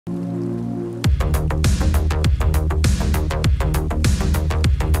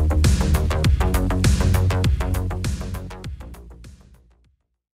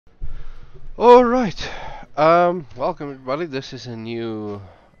Alright, welcome everybody. This is a new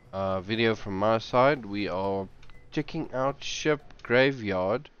video from my side. We are checking out Ship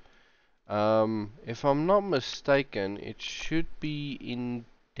Graveyard. If I'm not mistaken, it should be in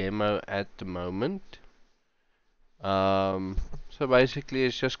demo at the moment. So basically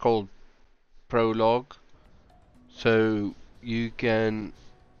it's just called Prologue. So you can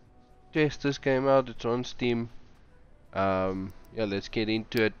test this game out, it's on Steam. Yeah, let's get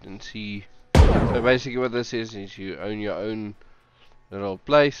into it and see. So basically what this is you own your own little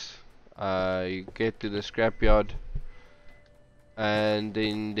place. You get to the scrapyard and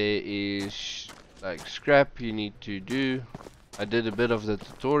then there is like scrap you need to do. I did a bit of the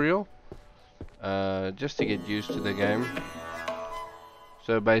tutorial just to get used to the game.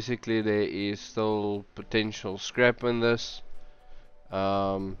 So basically there is still potential scrap in this.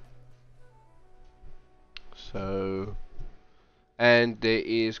 And there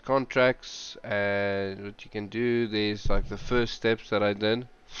is contracts and what you can do. There's like the first steps that I did.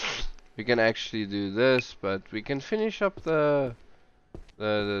 We can actually do this, but we can finish up the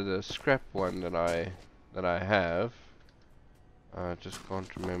scrap one that I have. I just can't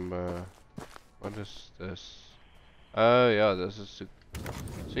remember. What is this? Oh yeah, this is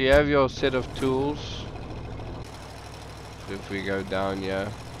so you have your set of tools. So if we go down here,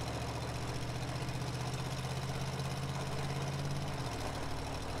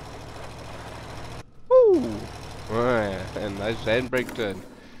 and nice handbrake turn.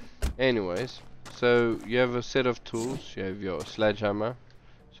 Anyways, so you have a set of tools. You have your sledgehammer.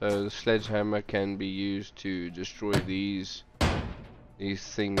 So the sledgehammer can be used to destroy these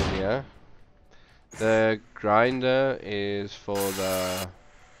things here. The grinder is for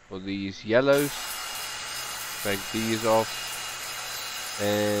these yellows. Take these off.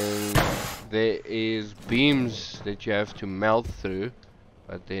 And there is beams that you have to melt through,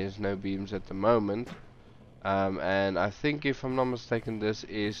 but there's no beams at the moment. And I think, if I'm not mistaken, this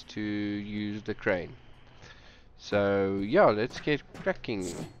is to use the crane. So yeah, let's get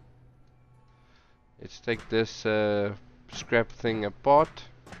cracking. Let's take this scrap thing apart.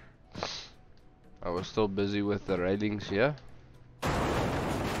 I was still busy with the railings here.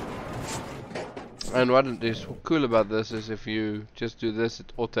 And what is cool about this is if you just do this,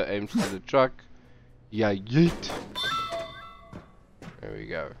 it auto aims to the truck. Yeah, yeet. There we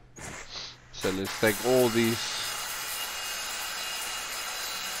go. So let's take all these.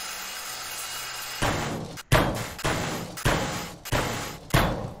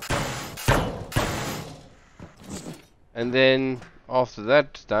 And then after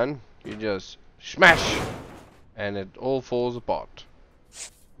that's done, you just smash and it all falls apart.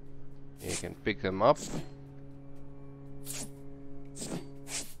 You can pick them up.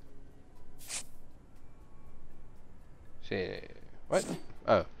 See what?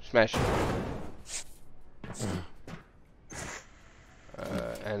 Oh, smash.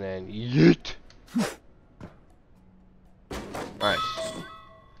 And then yeet. Nice.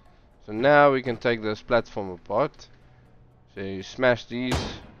 So now we can take this platform apart. So you smash these.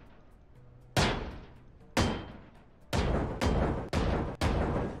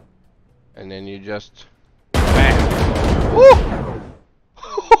 And then you just bam. Woo!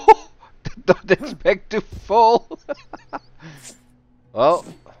 Did not expect to fall. Well,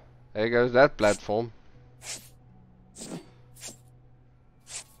 there goes that platform.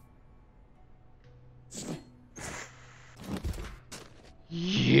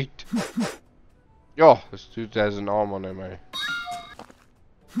 Yeet. Yo, this dude has an arm on him, eh?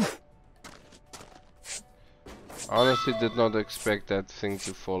 Honestly, did not expect that thing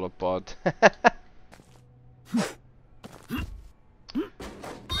to fall apart.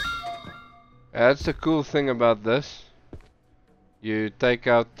 That's the cool thing about this. You take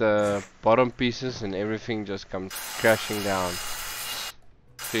out the bottom pieces and everything just comes crashing down.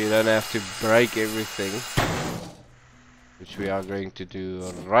 So you don't have to break everything, which we are going to do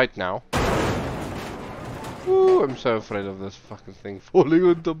right now. Woo, I'm so afraid of this fucking thing falling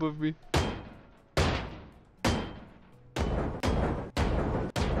on top of me.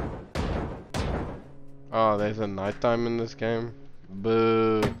 Oh, there's a nighttime in this game.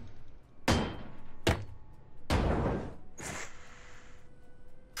 Boo.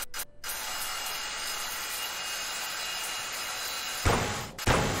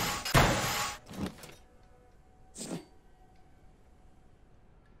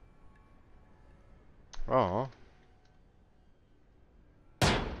 Oh.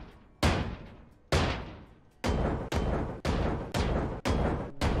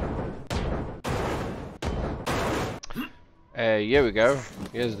 Here we go.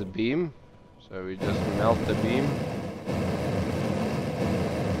 Here's the beam. So we just melt the beam.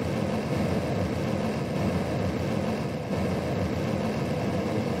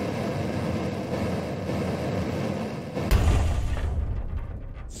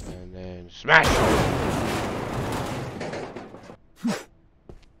 Smash!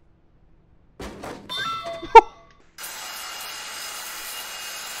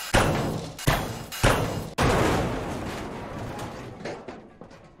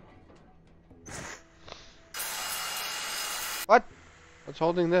 What? What's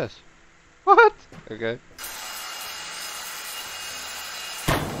holding this? What? Okay.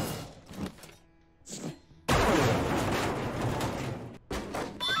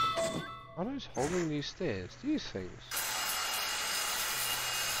 What is holding these stairs? These things.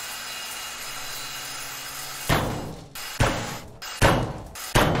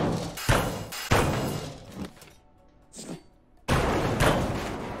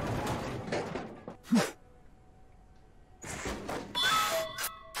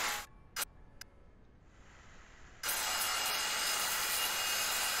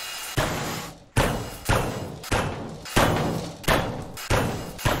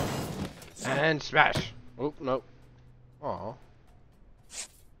 And smash! Oh, no. Oh.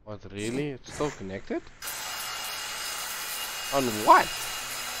 What, really? It's still connected? On what?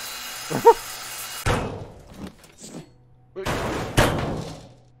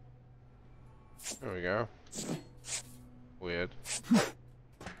 There we go. Weird.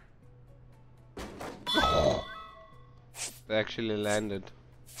 They actually landed.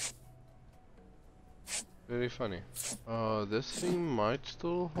 Very funny. This thing might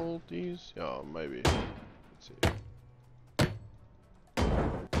still hold these. Yeah, maybe. Let's see.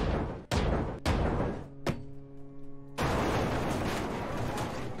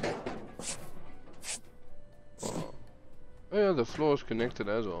 Oh yeah, the floor is connected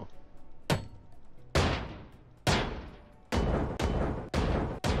as well.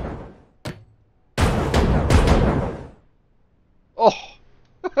 Oh!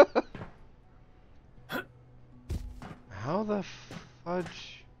 How the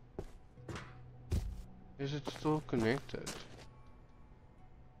fudge is it still connected?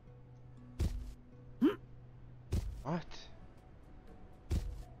 What?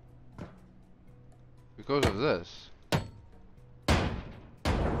 Because of this?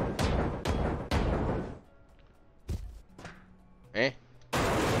 Eh?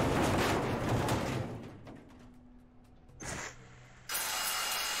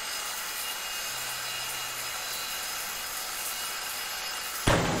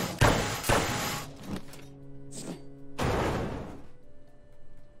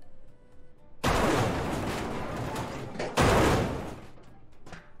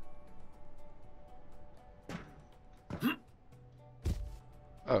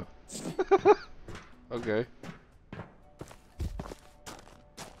 Oh. Okay.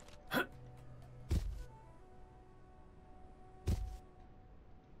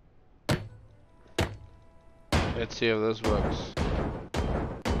 Let's see if this works.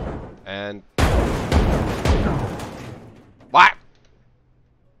 And what?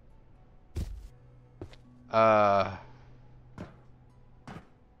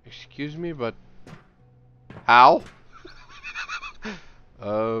 Excuse me, but how?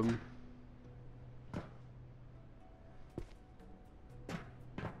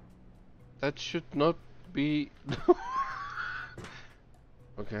 That should not be.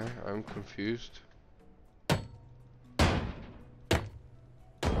 Okay, I'm confused.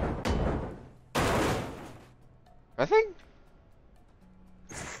 I think.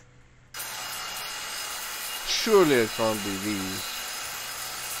 Surely it can't be these.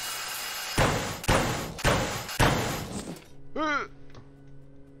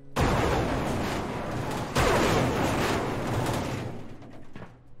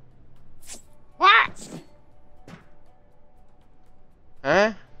 What?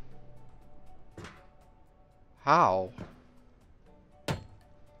 Huh? How?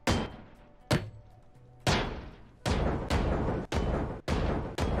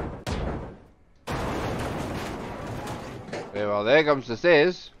 Okay, well, there comes the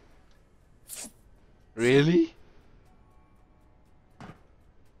stairs. Really?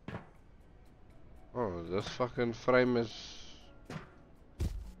 Oh, this fucking frame is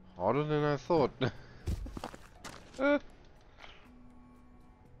harder than I thought.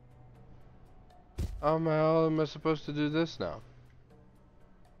 How the hell am I supposed to do this now?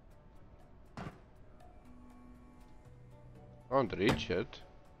 Can't reach it.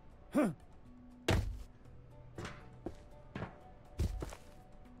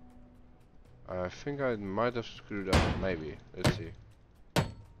 I think I might have screwed up, maybe. Let's see.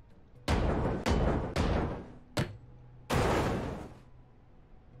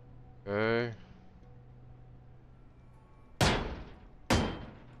 Okay.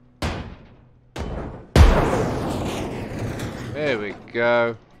 There we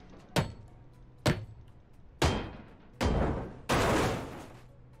go.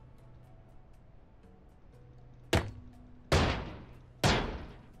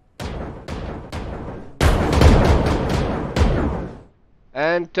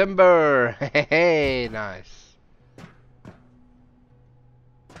 And timber! Hey, nice.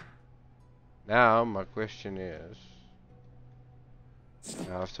 Now, my question is...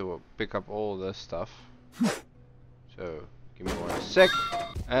 I have to pick up all this stuff. So, give me 1 sec.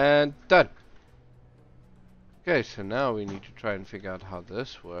 And done. Okay, so now we need to try and figure out how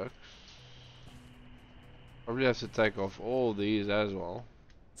this works. Probably have to take off all these as well.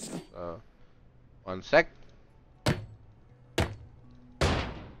 So, 1 sec.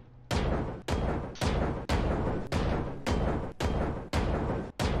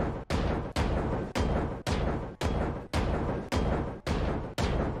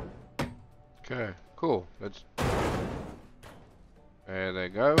 Okay, cool. Let's. There they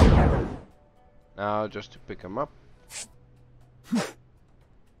go. Now just to pick them up.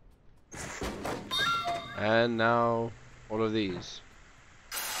 And now all of these.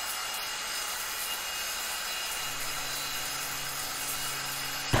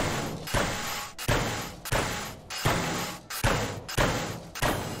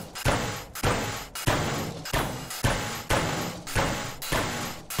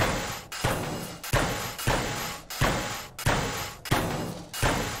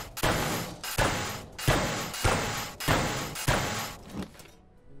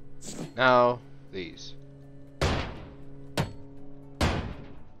 Now these.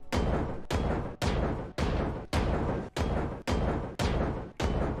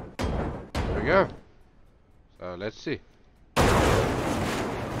 There we go. So let's see.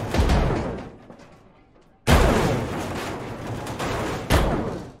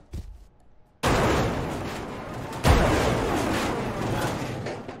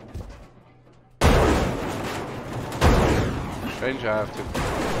 Strange, I have to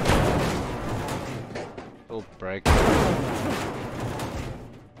still break.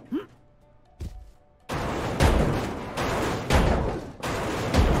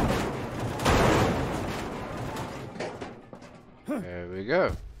 There we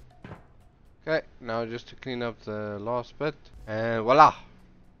go. Okay, now just to clean up the last bit, and voila,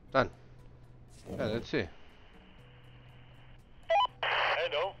 done. Yeah, let's see.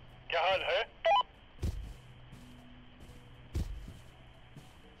 Hello, Carol, huh?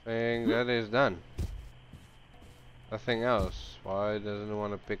 Thing that is done. Nothing else. Why doesn't it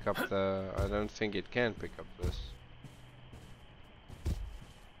want to pick up the... I don't think it can pick up this.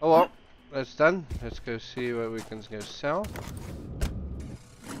 Oh well, that's done. Let's go see what we can go sell.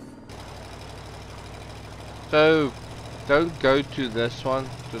 So, don't go to this one,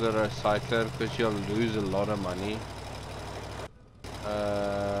 to the recycler, because you'll lose a lot of money.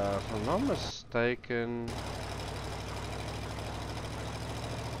 If I'm not mistaken...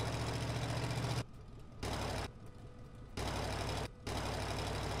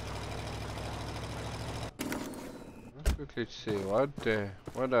 Let's see,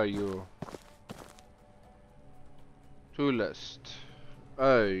 what are you? Toolist.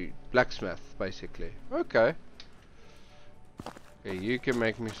 Oh, blacksmith, basically. Okay. Okay, you can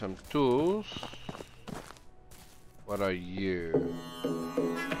make me some tools. What are you?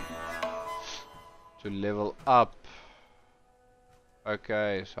 To level up.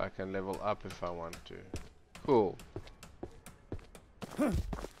 Okay, so I can level up if I want to. Cool.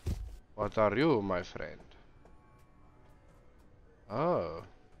 What are you, my friend? Oh.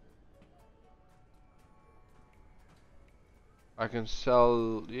 I can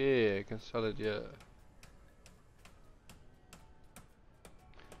sell, yeah, I can sell it, yeah.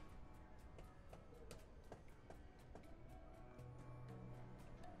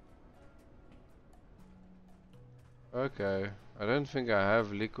 Okay, I don't think I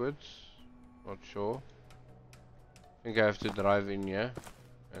have liquids, not sure. I think I have to drive in here,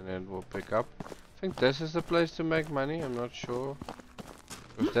 and then we'll pick up. I think this is the place to make money, I'm not sure.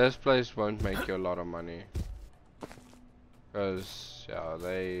 Because this place won't make you a lot of money. Because, yeah,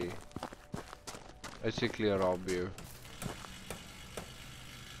 they basically rob you.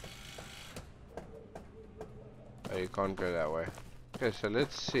 Oh, you can't go that way. Okay, so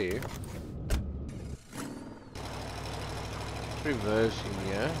let's see. Reverse in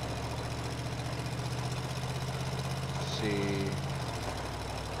here. Let's see.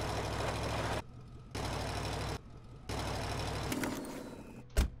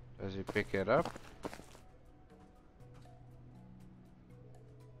 Does he pick it up?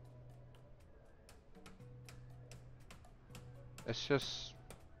 Let's just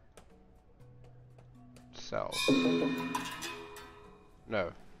sell.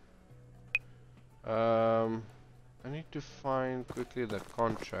 No. I need to find quickly the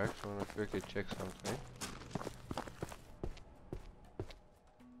contract. I want to quickly check something.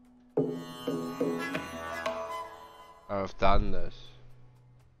 I've done this.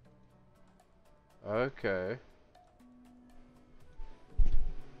 Okay.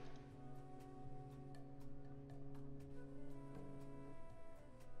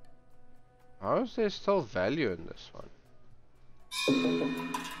 How is there still value in this one?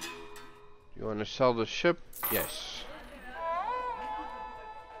 You want to sell the ship? Yes.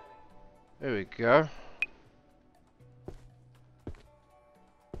 There we go.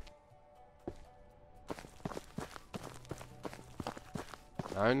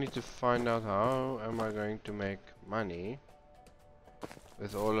 Now I need to find out how am I going to make money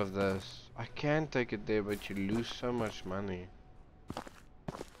with all of this. I can take it there, but you lose so much money.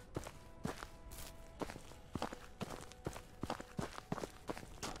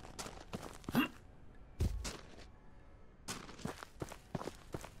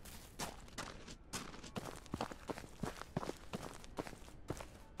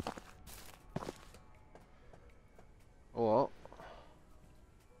 Well.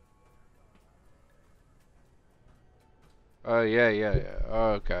 Oh yeah.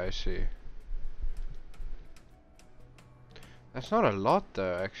 Oh, okay, I see. That's not a lot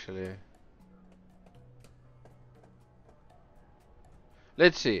though, actually.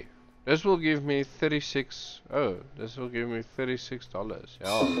 Let's see. This will give me 36. Oh, this will give me $36.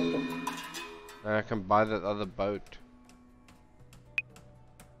 Yeah. And I can buy that other boat.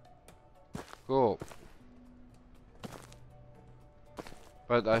 Cool.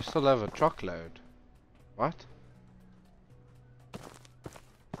 But I still have a truckload. What?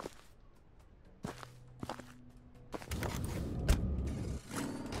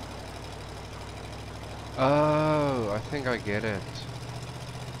 Oh, I think I get it.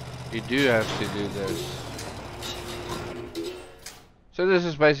 You do have to do this. So this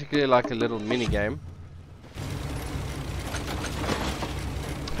is basically like a little mini game.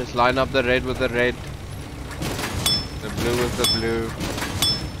 Just line up the red with the red, the blue with the blue.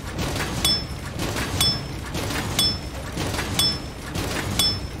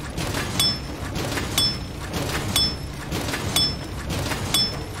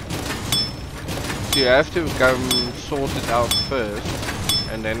 So you have to go sort it out first,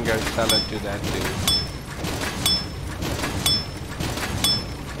 and then go sell it to that dude.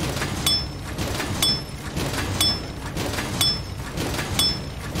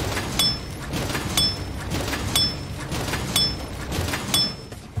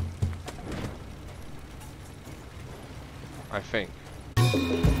 I think.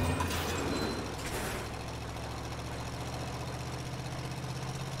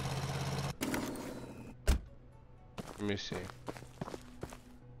 Let me see.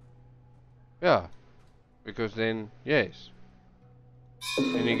 Yeah, because then, yes,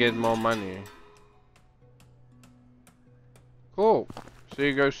 then you get more money. Cool. So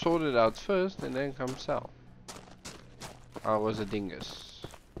you go sort it out first and then come sell. I was a dingus.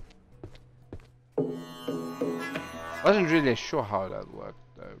 Wasn't really sure how that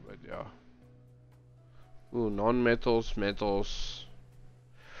worked though, but yeah. Ooh, non-metals, metals.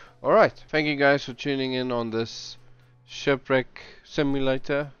 Alright, thank you guys for tuning in on this shipwreck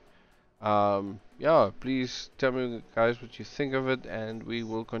simulator. Yeah, please tell me guys what you think of it, and we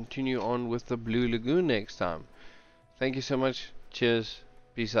will continue on with the Blue Lagoon next time. Thank you so much. Cheers.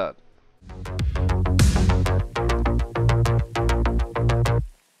 Peace out.